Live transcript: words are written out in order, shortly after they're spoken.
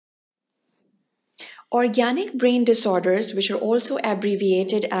Organic brain disorders, which are also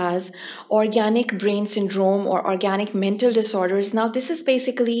abbreviated as organic brain syndrome or organic mental disorders. Now, this is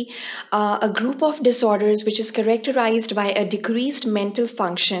basically a group of disorders which is characterized by a decreased mental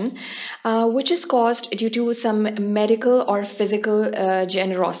function, which is caused due to some medical or physical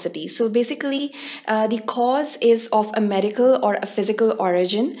generosity. So, basically, the cause is of a medical or a physical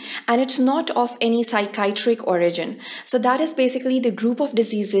origin, and it's not of any psychiatric origin. So, that is basically the group of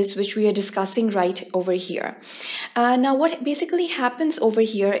diseases which we are discussing right over here. Now, what basically happens over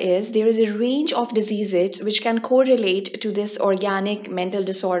here is there is a range of diseases which can correlate to this organic mental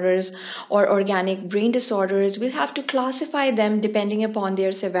disorders or organic brain disorders. We'll have to classify them depending upon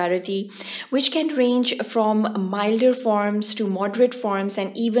their severity, which can range from milder forms to moderate forms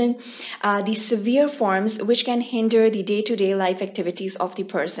and even the severe forms, which can hinder the day-to-day life activities of the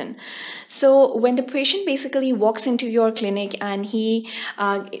person. So when the patient basically walks into your clinic and he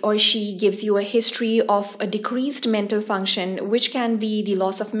or she gives you a history of a decreased mental function, which can be the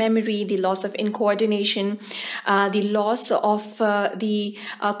loss of memory, the loss of incoordination, the loss of the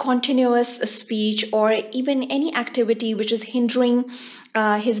continuous speech, or even any activity which is hindering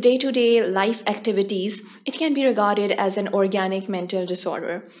his day-to-day life activities, it can be regarded as an organic mental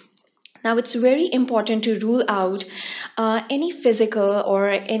disorder. Now, it's very important to rule out any physical or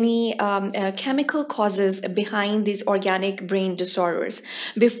any chemical causes behind these organic brain disorders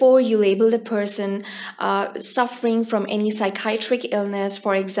before you label the person suffering from any psychiatric illness,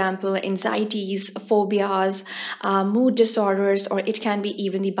 for example, anxieties, phobias, mood disorders, or it can be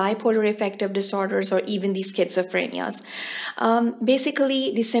even the bipolar affective disorders or even the schizophrenias.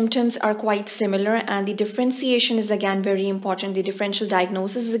 Basically, the symptoms are quite similar, and the differentiation is again very important. The differential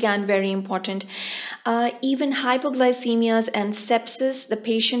diagnosis is again very important. Even hypoglycemias and sepsis, the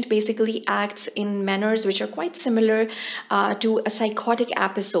patient basically acts in manners which are quite similar to a psychotic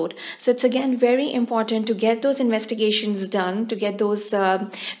episode. So it's again very important to get those investigations done, to get those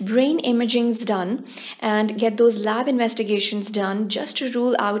brain imagings done, and get those lab investigations done just to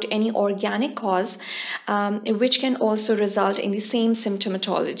rule out any organic cause, which can also result in the same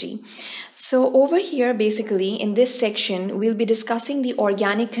symptomatology. So over here, basically, in this section, we'll be discussing the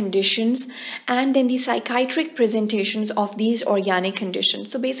organic conditions and then the psychiatric presentations of these organic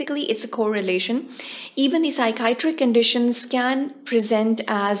conditions. So basically, it's a correlation. Even the psychiatric conditions can present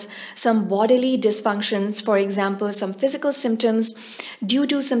as some bodily dysfunctions, for example, some physical symptoms due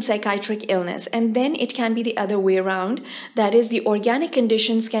to some psychiatric illness. And then it can be the other way around. That is, the organic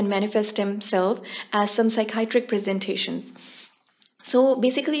conditions can manifest themselves as some psychiatric presentations. So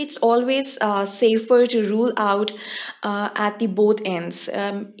basically, it's always safer to rule out at the both ends.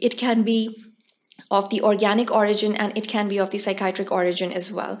 It can be of the organic origin and it can be of the psychiatric origin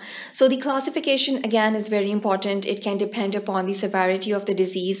as well. So the classification again is very important. It can depend upon the severity of the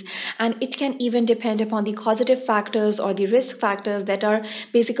disease, and it can even depend upon the causative factors or the risk factors that are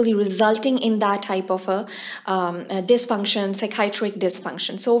basically resulting in that type of a dysfunction, psychiatric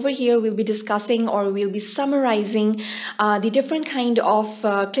dysfunction. So over here we'll be discussing, or we'll be summarizing the different kind of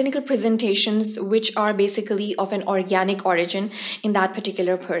clinical presentations which are basically of an organic origin in that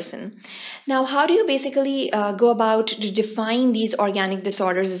particular person. Now, how do you basically go about to define these organic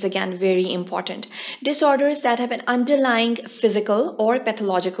disorders is again very important. Disorders that have an underlying physical or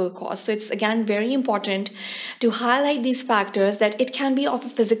pathological cause. So it's again very important to highlight these factors, that it can be of a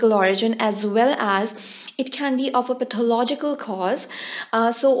physical origin as well as it can be of a pathological cause.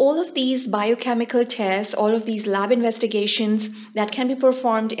 So all of these biochemical tests, all of these lab investigations that can be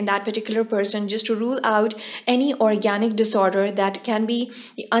performed in that particular person just to rule out any organic disorder that can be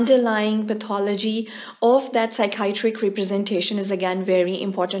the underlying pathology of that psychiatric representation is again very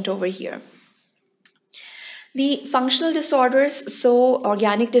important over here. The functional disorders, so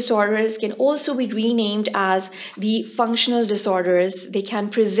organic disorders, can also be renamed as the functional disorders. They can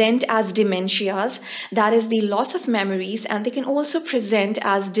present as dementias, that is the loss of memories, and they can also present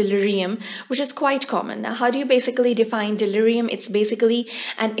as delirium, which is quite common. Now, how do you basically define delirium? It's basically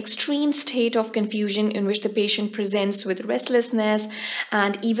an extreme state of confusion in which the patient presents with restlessness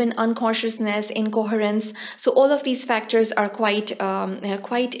and even unconsciousness, incoherence. So all of these factors are quite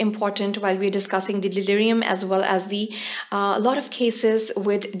important while we're discussing the delirium, as well as the lot of cases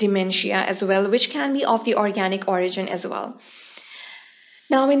with dementia as well, which can be of the organic origin as well.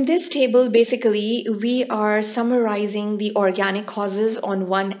 Now, in this table, basically, we are summarizing the organic causes on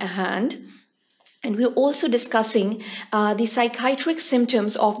one hand, and we're also discussing the psychiatric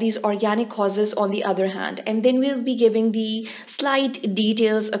symptoms of these organic causes on the other hand. And then we'll be giving the slight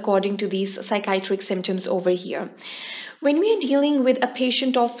details according to these psychiatric symptoms over here. When we are dealing with a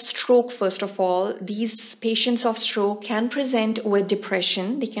patient of stroke, first of all, these patients of stroke can present with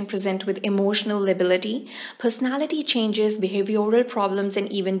depression, they can present with emotional lability, personality changes, behavioral problems,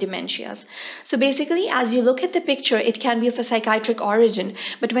 and even dementias. So basically, as you look at the picture, it can be of a psychiatric origin,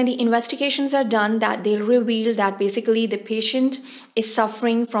 but when the investigations are done, that they'll reveal that basically the patient is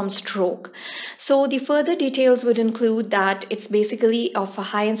suffering from stroke. So the further details would include that it's basically of a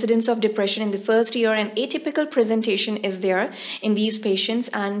high incidence of depression in the first year, and atypical presentation is there in these patients,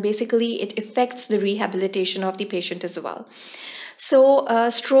 and basically it affects the rehabilitation of the patient as well. So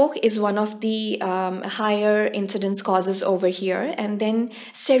stroke is one of the higher incidence causes over here, and then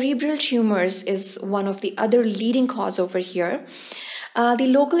cerebral tumors is one of the other leading cause over here. The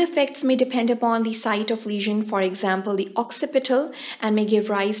local effects may depend upon the site of lesion, for example, the occipital, and may give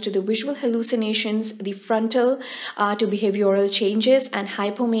rise to the visual hallucinations, the frontal to behavioral changes, and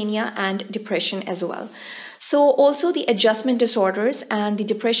hypomania and depression as well. So also the adjustment disorders and the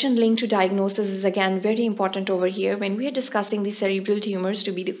depression linked to diagnosis is again very important over here when we are discussing the cerebral tumors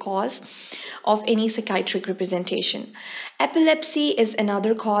to be the cause of any psychiatric representation. Epilepsy is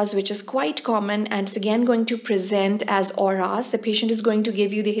another cause which is quite common, and it's again going to present as auras. The patient is going to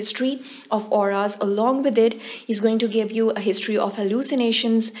give you the history of auras. Along with it, he's going to give you a history of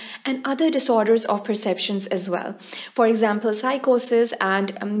hallucinations and other disorders of perceptions as well. For example, psychosis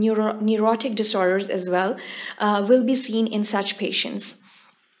and neurotic disorders as well will be seen in such patients.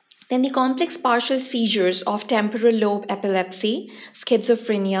 Then the complex partial seizures of temporal lobe epilepsy,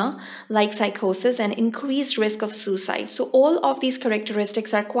 schizophrenia, like psychosis, and increased risk of suicide. So all of these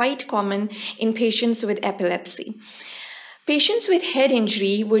characteristics are quite common in patients with epilepsy. Patients with head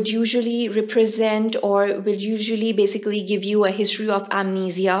injury would usually represent or will usually basically give you a history of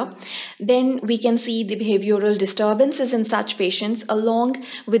amnesia. Then we can see the behavioral disturbances in such patients along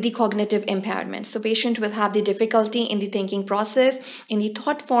with the cognitive impairment. So patient will have the difficulty in the thinking process, in the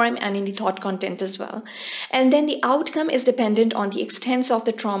thought form, and in the thought content as well. And then the outcome is dependent on the extent of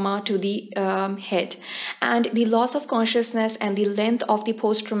the trauma to the head, and the loss of consciousness and the length of the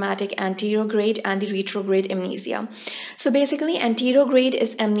post-traumatic anterograde and the retrograde amnesia. So basically, anterograde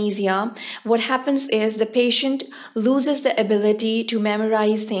is amnesia. What happens is the patient loses the ability to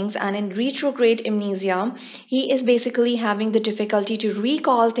memorize things, and in retrograde amnesia, he is basically having the difficulty to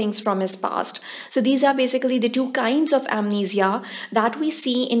recall things from his past. So these are basically the two kinds of amnesia that we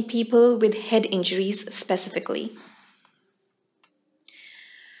see in people with head injuries specifically.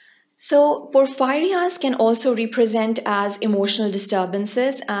 So porphyrias can also represent as emotional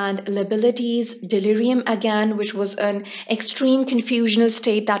disturbances and labilities, delirium again, which was an extreme confusional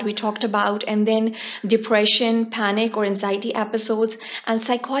state that we talked about, and then depression, panic or anxiety episodes, and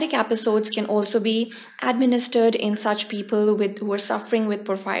psychotic episodes can also be administered in such people who are suffering with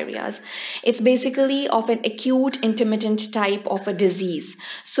porphyrias. It's basically of an acute intermittent type of a disease.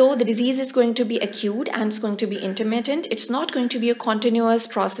 So the disease is going to be acute and it's going to be intermittent. It's not going to be a continuous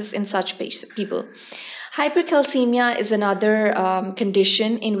process in such people. Hypercalcemia is another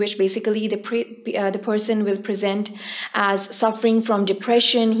condition in which basically the person will present as suffering from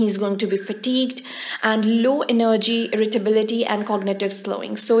depression. He's going to be fatigued and low energy, irritability, and cognitive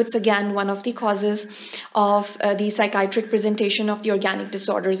slowing. So it's again one of the causes of the psychiatric presentation of the organic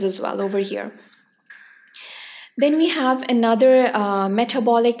disorders as well over here. Then we have another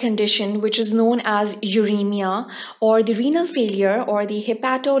metabolic condition which is known as uremia, or the renal failure, or the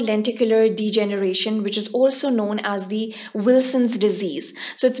hepatolenticular degeneration, which is also known as the Wilson's disease.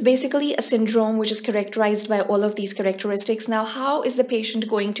 So it's basically a syndrome which is characterized by all of these characteristics. Now, how is the patient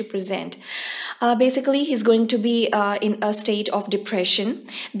going to present? Basically, he's going to be in a state of depression.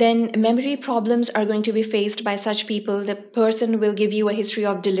 Then memory problems are going to be faced by such people. The person will give you a history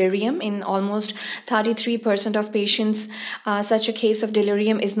of delirium. In almost 33% of patients, such a case of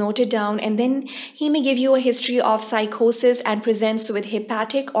delirium is noted down. And then he may give you a history of psychosis and presents with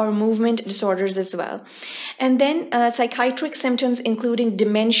hepatic or movement disorders as well. And then psychiatric symptoms including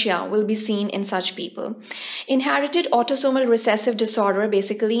dementia will be seen in such people. Inherited autosomal recessive disorder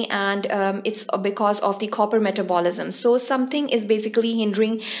basically, and it's because of the copper metabolism. So something is basically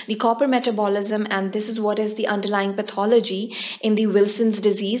hindering the copper metabolism, and this is what is the underlying pathology in the Wilson's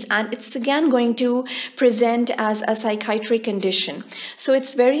disease, and it's again going to present as a psychiatric condition. So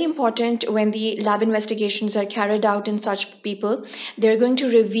it's very important when the lab investigations are carried out in such people, they're going to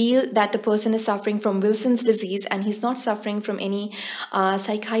reveal that the person is suffering from Wilson's disease and he's not suffering from any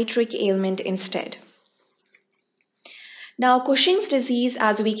psychiatric ailment instead. Now, Cushing's disease,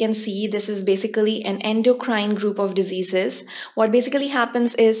 as we can see, this is basically an endocrine group of diseases. What basically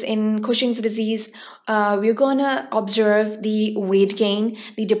happens is in Cushing's disease, we're going to observe the weight gain,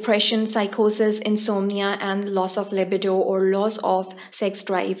 the depression, psychosis, insomnia, and loss of libido or loss of sex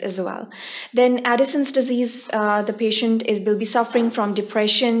drive as well. Then Addison's disease, the patient will be suffering from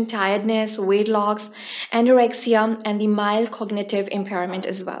depression, tiredness, weight loss, anorexia, and the mild cognitive impairment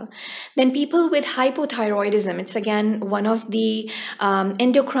as well. Then people with hypothyroidism, it's again one of the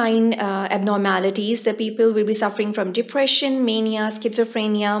endocrine abnormalities. The people will be suffering from depression, mania,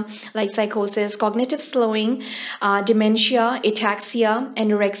 schizophrenia, like psychosis, cognitive slowing, dementia, ataxia,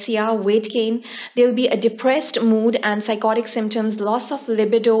 anorexia, weight gain. There'll be a depressed mood and psychotic symptoms, loss of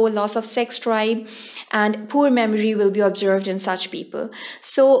libido, loss of sex drive, and poor memory will be observed in such people.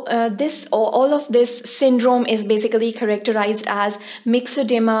 So all of this syndrome is basically characterized as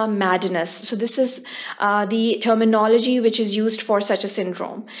myxedema madness. So this is the terminology which is used for such a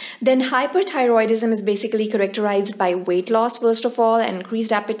syndrome. Then hyperthyroidism is basically characterized by weight loss, first of all, and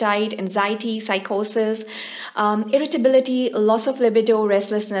increased appetite, anxiety, psychosis, irritability, loss of libido,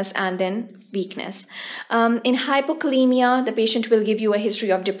 restlessness, and then weakness. In hypokalemia, the patient will give you a history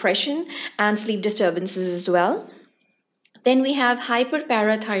of depression and sleep disturbances as well. Then we have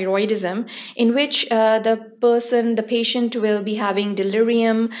hyperparathyroidism, in which the patient will be having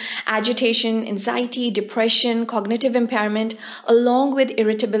delirium, agitation, anxiety, depression, cognitive impairment, along with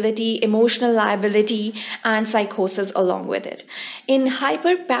irritability, emotional liability, and psychosis along with it. In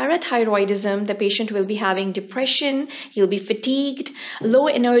hyperparathyroidism, the patient will be having depression, he'll be fatigued, low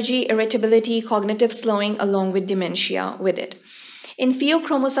energy, irritability, cognitive slowing, along with dementia with it. In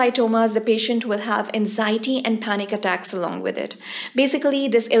pheochromocytomas, the patient will have anxiety and panic attacks along with it. Basically,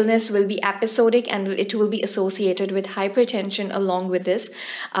 this illness will be episodic and it will be associated with hypertension along with this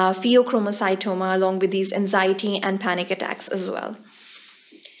pheochromocytoma, along with these anxiety and panic attacks as well.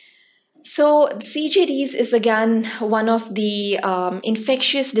 So CJDs is again one of the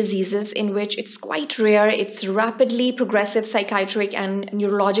infectious diseases in which it's quite rare. It's rapidly progressive psychiatric and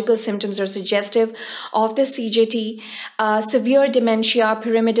neurological symptoms are suggestive of the CJD, severe dementia,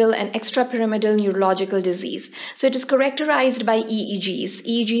 pyramidal and extrapyramidal neurological disease. So it is characterized by EEGs.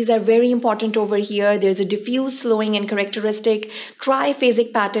 EEGs are very important over here. There's a diffuse slowing and characteristic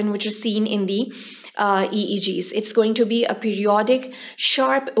triphasic pattern which is seen in the EEGs. It's going to be a periodic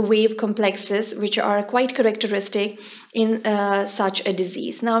sharp wave complexes which are quite characteristic in such a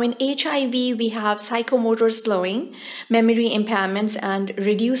disease. Now in HIV we have psychomotor slowing, memory impairments and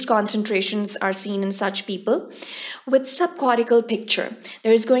reduced concentrations are seen in such people. With subcortical picture,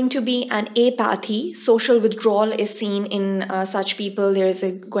 there is going to be an apathy, social withdrawal is seen in such people. There is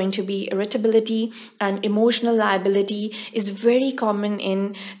going to be irritability and emotional liability is very common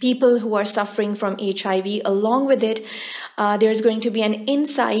in people who are suffering from HIV. Along with it, there's going to be an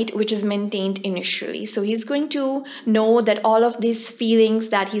insight which is maintained initially. So he's going to know that all of these feelings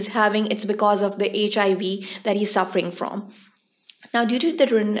that he's having, it's because of the HIV that he's suffering from. Now, due to the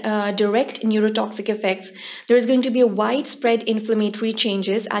direct neurotoxic effects, there is going to be a widespread inflammatory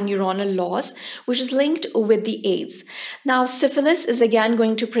changes and neuronal loss, which is linked with the AIDS. Now, syphilis is again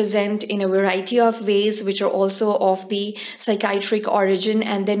going to present in a variety of ways, which are also of the psychiatric origin.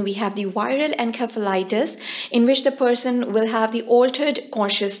 And then we have the viral encephalitis, in which the person will have the altered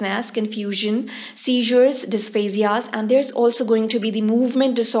consciousness, confusion, seizures, dysphasias, and there's also going to be the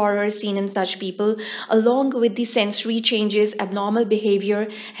movement disorders seen in such people, along with the sensory changes, abnormal behavior,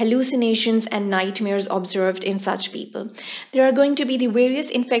 hallucinations, and nightmares observed in such people. There are going to be the various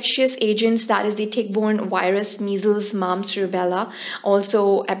infectious agents, that is the tick-borne virus, measles, mumps, rubella,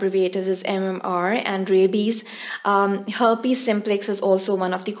 also abbreviated as MMR, and rabies. Herpes simplex is also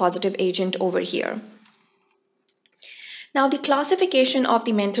one of the causative agent over here. Now, the classification of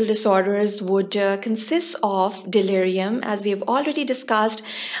the mental disorders would consist of delirium. As we have already discussed,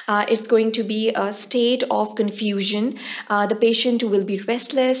 it's going to be a state of confusion. The patient will be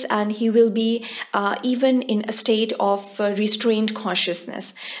restless and he will be even in a state of restrained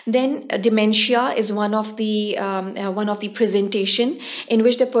consciousness. Then dementia is one of the presentation in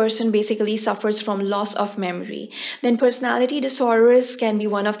which the person basically suffers from loss of memory. Then personality disorders can be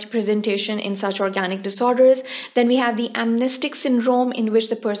one of the presentation in such organic disorders. Then we have the amnestic syndrome, in which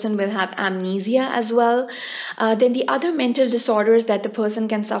the person will have amnesia as well. Then the other mental disorders that the person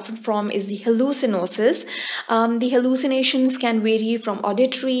can suffer from is the hallucinosis. The hallucinations can vary from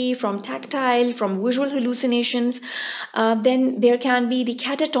auditory, from tactile, from visual hallucinations. Then there can be the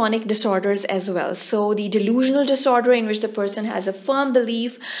catatonic disorders as well. So the delusional disorder, in which the person has a firm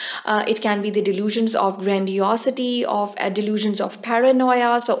belief. It can be the delusions of grandiosity, of delusions of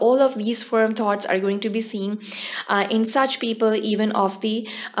paranoia. So all of these firm thoughts are going to be seen in such people even of the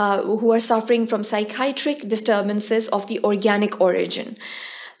who are suffering from psychiatric disturbances of the organic origin.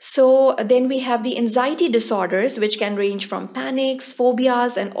 So then we have the anxiety disorders, which can range from panics,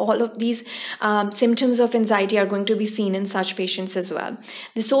 phobias, and all of these symptoms of anxiety are going to be seen in such patients as well.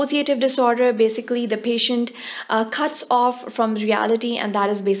 Dissociative disorder, basically the patient cuts off from reality, and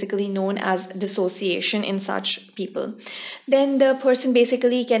that is basically known as dissociation in such people. Then the person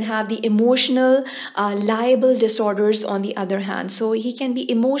basically can have the emotional liable disorders on the other hand. So he can be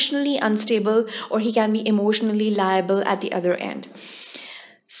emotionally unstable, or he can be emotionally liable at the other end.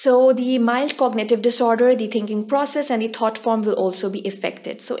 So the mild cognitive disorder, the thinking process and the thought form will also be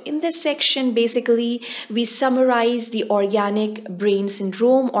affected. So in this section, basically, we summarize the organic brain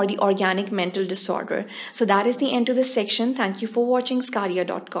syndrome or the organic mental disorder. So that is the end of this section. Thank you for watching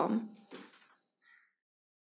sqadia.com.